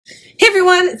Hey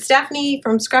everyone, it's Daphne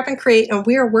from Scrap and Create, and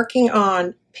we are working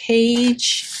on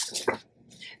page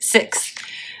 6.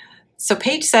 So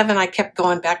page 7, I kept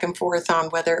going back and forth on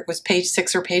whether it was page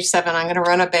 6 or page 7. I'm going to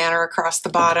run a banner across the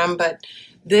bottom, but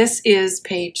this is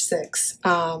page 6,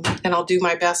 and I'll do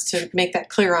my best to make that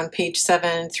clear on page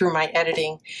 7 through my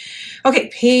editing.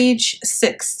 Okay, page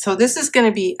 6. So this is going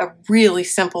to be a really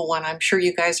simple one. I'm sure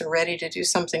you guys are ready to do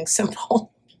something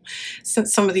simple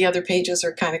since some of the other pages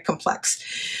are kind of complex.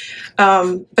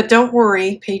 But don't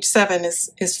worry, page 7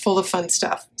 is full of fun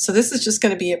stuff. So this is just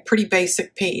going to be a pretty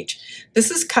basic page.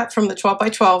 This is cut from the 12 by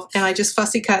 12, and I just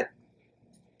fussy cut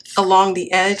along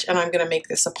the edge, and I'm going to make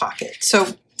this a pocket.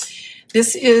 So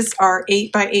this is our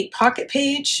 8 by 8 pocket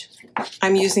page.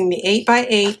 I'm using the 8 by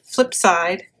 8 flip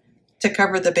side to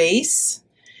cover the base.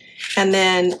 And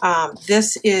then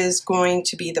this is going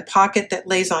to be the pocket that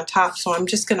lays on top. So I'm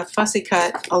just going to fussy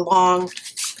cut along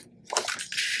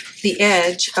the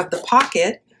edge of the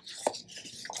pocket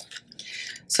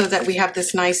so that we have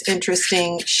this nice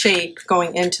interesting shape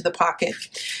going into the pocket.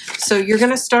 So you're going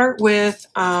to start with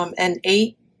an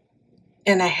 8.5.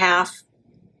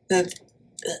 I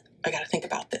got to think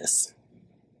about this.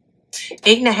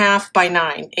 8.5 by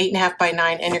 9, 8.5 by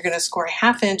 9, and you're going to score a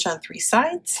 1/2 inch on 3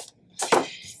 sides.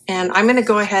 And I'm going to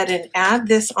go ahead and add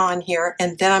this on here,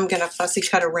 and then I'm going to fussy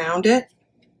cut around it,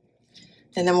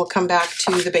 and then we'll come back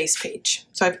to the base page.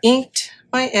 So I've inked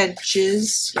my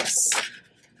edges. Yes,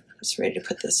 I'm just ready to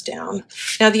put this down.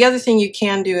 Now the other thing you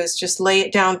can do is just lay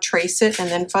it down, trace it, and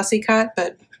then fussy cut,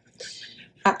 but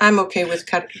I'm okay with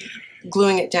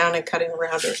gluing it down and cutting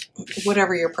around it,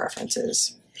 whatever your preference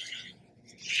is.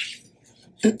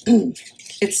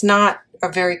 It's not a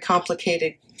very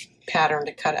complicated pattern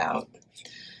to cut out.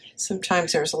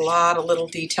 Sometimes there's a lot of little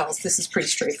details. This is pretty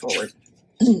straightforward.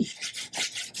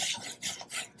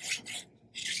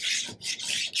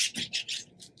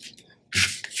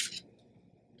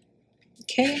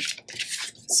 Okay,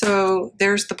 so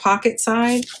there's the pocket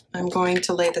side. I'm going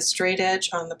to lay the straight edge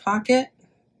on the pocket,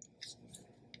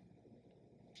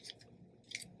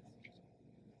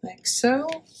 like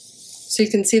so. So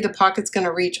you can see the pocket's going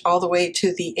to reach all the way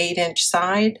to the 8-inch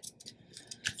side.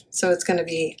 So it's going to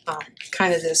be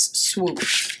kind of this swoop.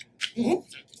 And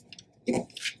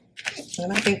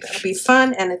I think that'll be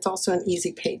fun, and it's also an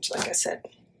easy page, like I said.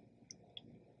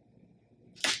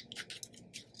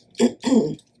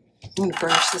 I'm going to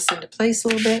burnish this into place a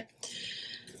little bit.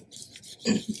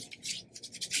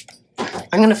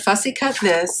 I'm going to fussy cut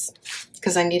this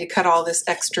because I need to cut all this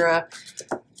extra,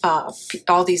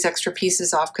 all these extra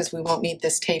pieces off because we won't need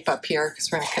this tape up here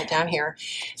because we're going to cut down here.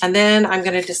 And then I'm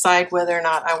going to decide whether or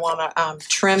not I want to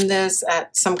trim this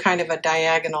at some kind of a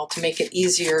diagonal to make it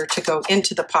easier to go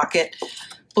into the pocket.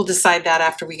 We'll decide that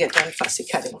after we get done fussy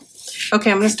cutting. Okay,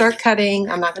 I'm going to start cutting.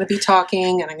 I'm not going to be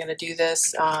talking, and I'm going to do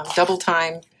this double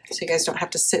time so you guys don't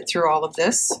have to sit through all of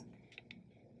this.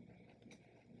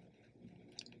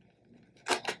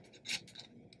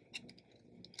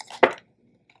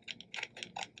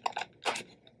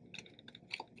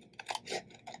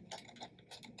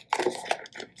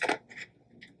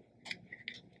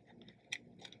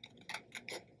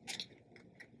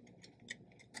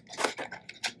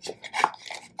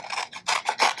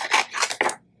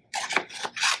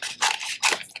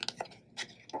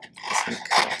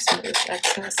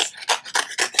 Excess.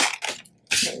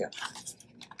 There we go.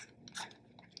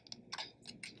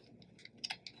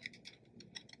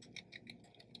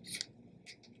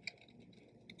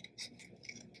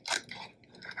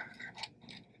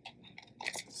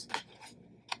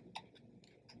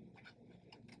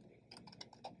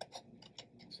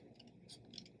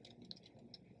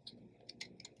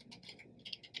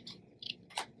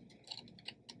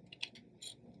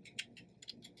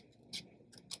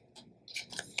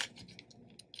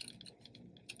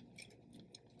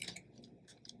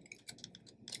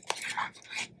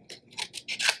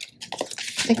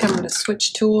 I think I'm going to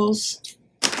switch tools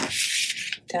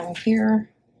down here.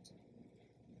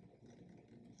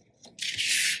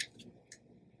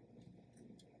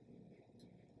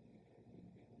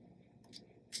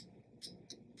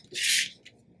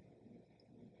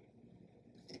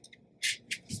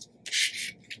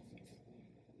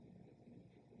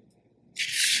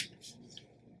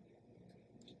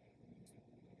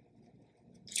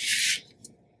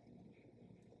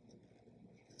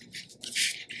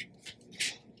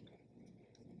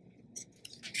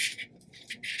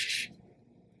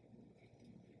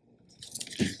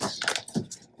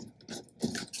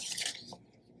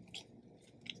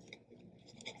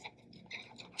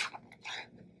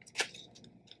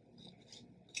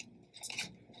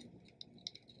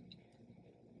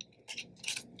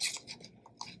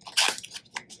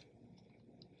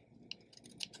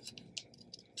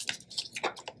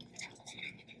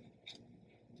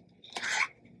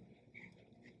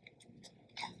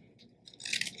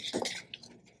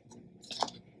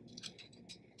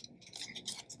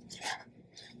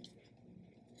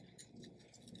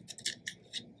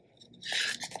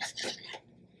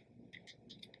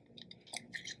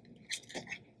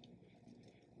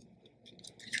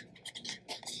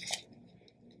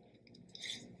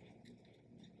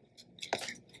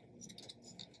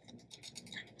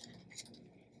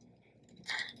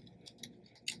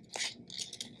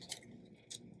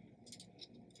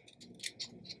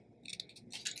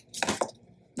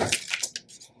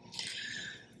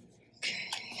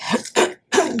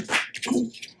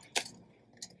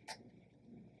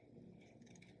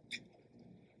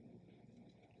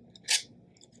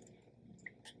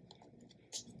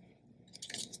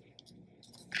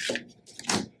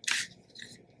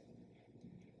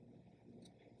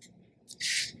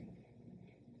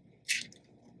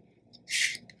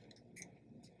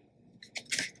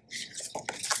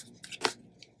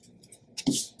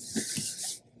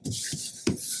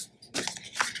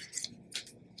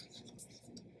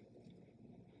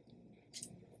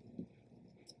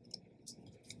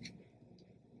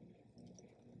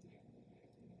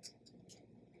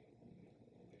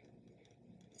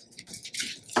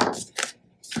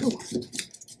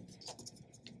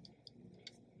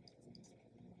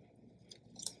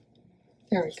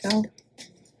 There we go.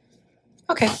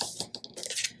 Okay.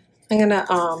 I'm gonna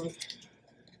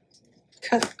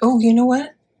cut. Oh, you know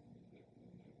what?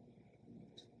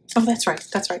 Oh, that's right.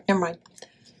 That's right. Never mind.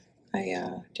 I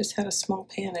just had a small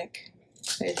panic.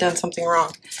 I had done something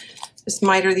wrong. Just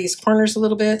miter these corners a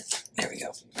little bit. There we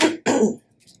go.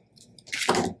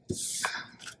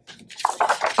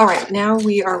 All right, now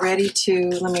we are ready to,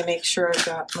 let me make sure I've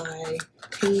got my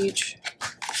page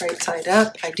right side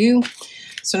up. I do.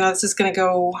 So now this is going to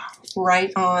go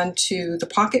right on to the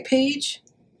pocket page.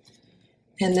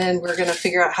 And then we're going to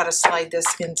figure out how to slide this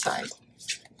inside.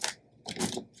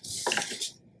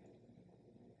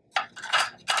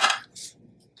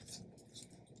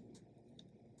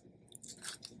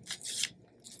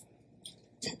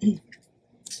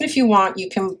 If you want, you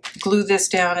can glue this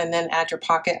down and then add your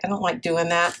pocket. I don't like doing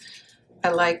that. I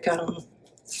like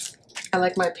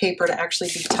my paper to actually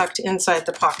be tucked inside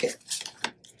the pocket.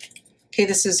 Okay,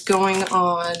 this is going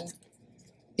on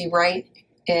the right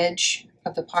edge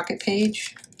of the pocket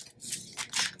page.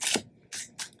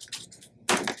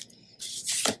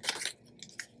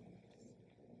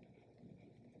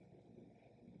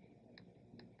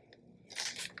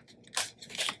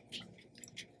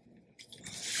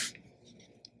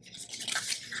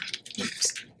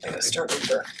 Oops, I gotta start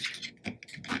over. I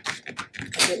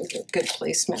didn't get good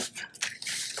placement.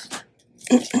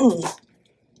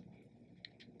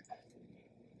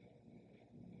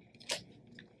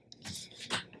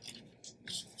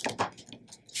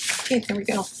 Okay, there we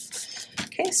go.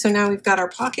 Okay, so now we've got our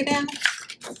pocket in.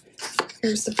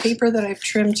 Here's the paper that I've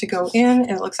trimmed to go in,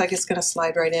 and it looks like it's going to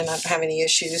slide right in. I don't have any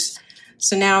issues.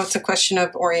 So now it's a question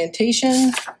of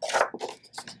orientation.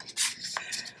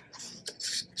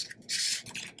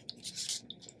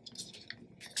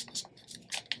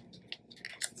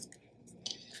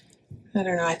 I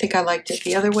don't know, I think I liked it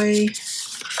the other way,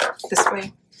 this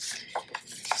way.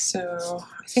 So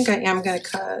I think I am going to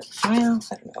cut, well,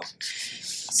 I don't know.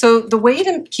 So the way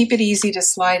to keep it easy to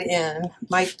slide in,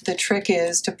 the trick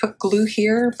is to put glue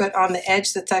here, but on the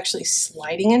edge that's actually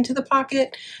sliding into the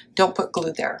pocket, don't put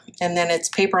glue there. And then it's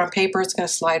paper on paper, it's going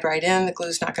to slide right in, the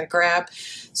glue's not going to grab.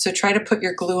 So try to put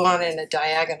your glue on in a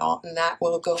diagonal, and that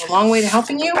will go a long way to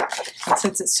helping you. And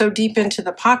since it's so deep into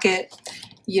the pocket,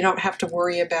 you don't have to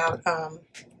worry about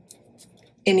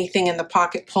anything in the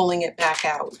pocket pulling it back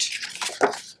out.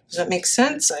 Does that make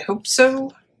sense? I hope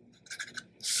so.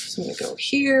 So I'm going to go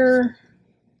here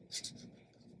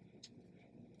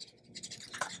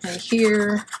and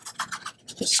here.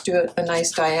 Just do a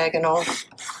nice diagonal.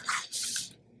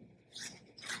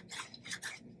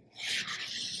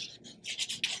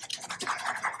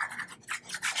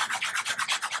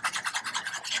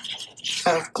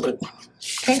 Of glue.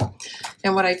 Okay.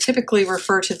 And what I typically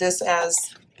refer to this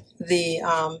as the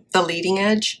leading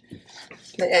edge,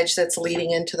 the edge that's leading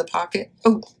into the pocket.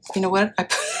 Oh, you know what?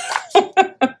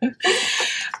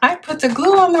 I put the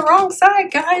glue on the wrong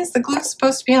side, guys. The glue's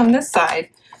supposed to be on this side.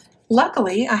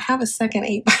 Luckily, I have a second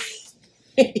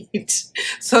 8x8,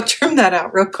 so I'll trim that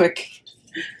out real quick.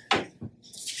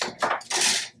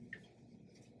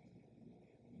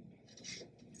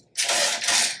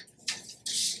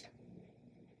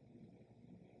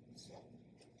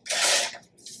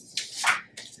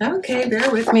 Okay,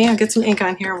 bear with me. I'll get some ink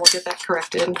on here and we'll get that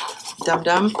corrected.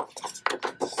 Dum-dum.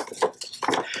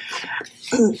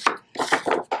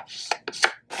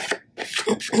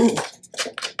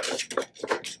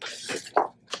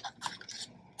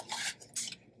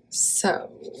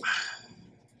 So,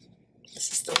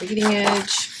 this is the leading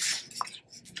edge.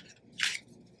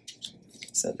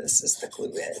 So this is the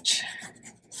glue edge.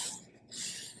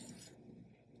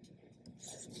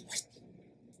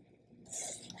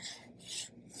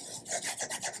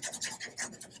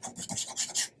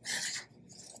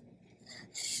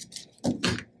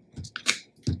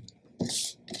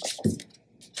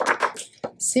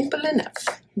 Simple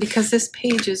enough. Because this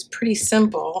page is pretty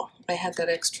simple, I had that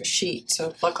extra sheet,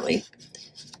 so luckily.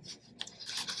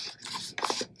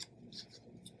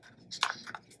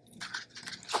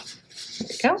 There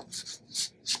we go.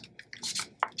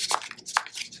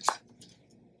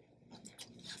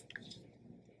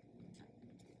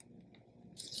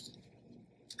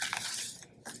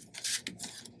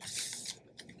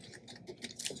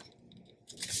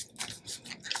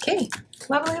 Okay,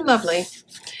 lovely, lovely.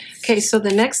 Okay, so the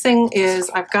next thing is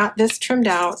I've got this trimmed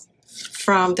out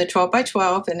from the 12 by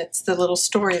 12, and it's the little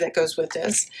story that goes with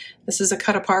this. This is a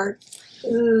cut apart.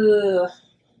 Ugh.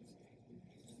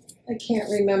 I can't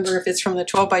remember if it's from the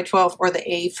 12 by 12 or the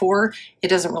A4. It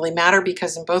doesn't really matter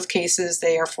because in both cases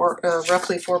they are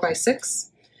roughly 4 by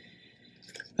 6.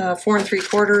 4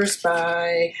 3/4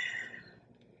 by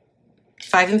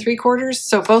 5 3/4.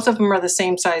 So both of them are the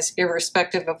same size,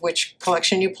 irrespective of which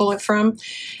collection you pull it from.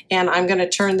 And I'm going to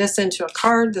turn this into a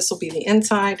card. This will be the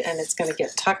inside, and it's going to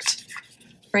get tucked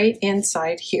right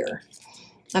inside here.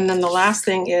 And then the last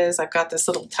thing is I've got this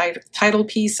little title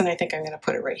piece, and I think I'm going to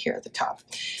put it right here at the top.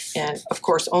 And of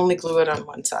course, only glue it on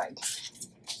one side.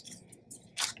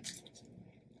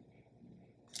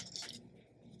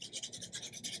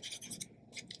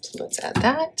 So let's add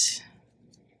that.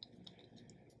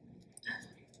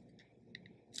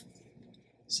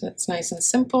 So it's nice and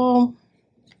simple.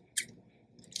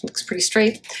 Looks pretty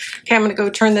straight. Okay, I'm going to go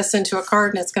turn this into a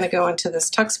card, and it's going to go into this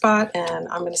tuck spot, and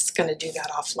I'm just going to do that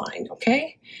offline,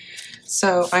 okay?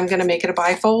 So I'm going to make it a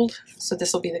bifold. So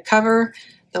this will be the cover.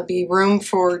 There'll be room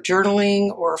for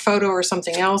journaling or a photo or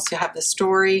something else. You'll have the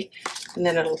story, and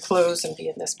then it'll close and be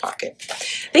in this pocket.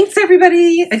 Thanks,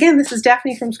 everybody. Again, this is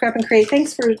Daphne from Scrap and Create.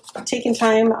 Thanks for taking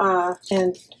time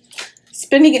and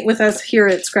spending it with us here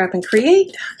at Scrap and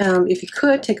Create. If you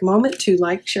could, take a moment to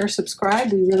like, share,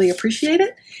 subscribe. We really appreciate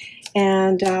it.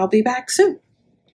 And I'll be back soon.